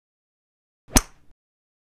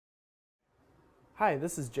Hi,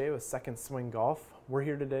 this is Jay with Second Swing Golf. We're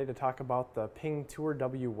here today to talk about the Ping Tour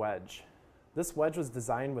W Wedge. This wedge was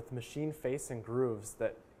designed with machine face and grooves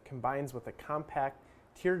that combines with a compact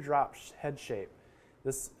teardrop head shape.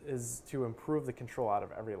 This is to improve the control out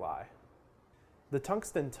of every lie. The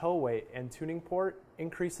tungsten toe weight and tuning port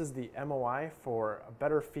increases the MOI for a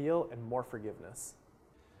better feel and more forgiveness.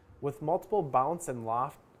 With multiple bounce and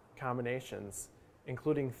loft combinations,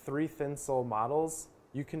 including 3 thin sole models,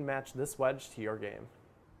 you can match this wedge to your game.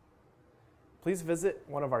 Please visit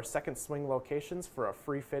one of our Second Swing locations for a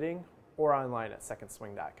free fitting or online at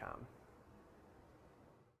secondswing.com.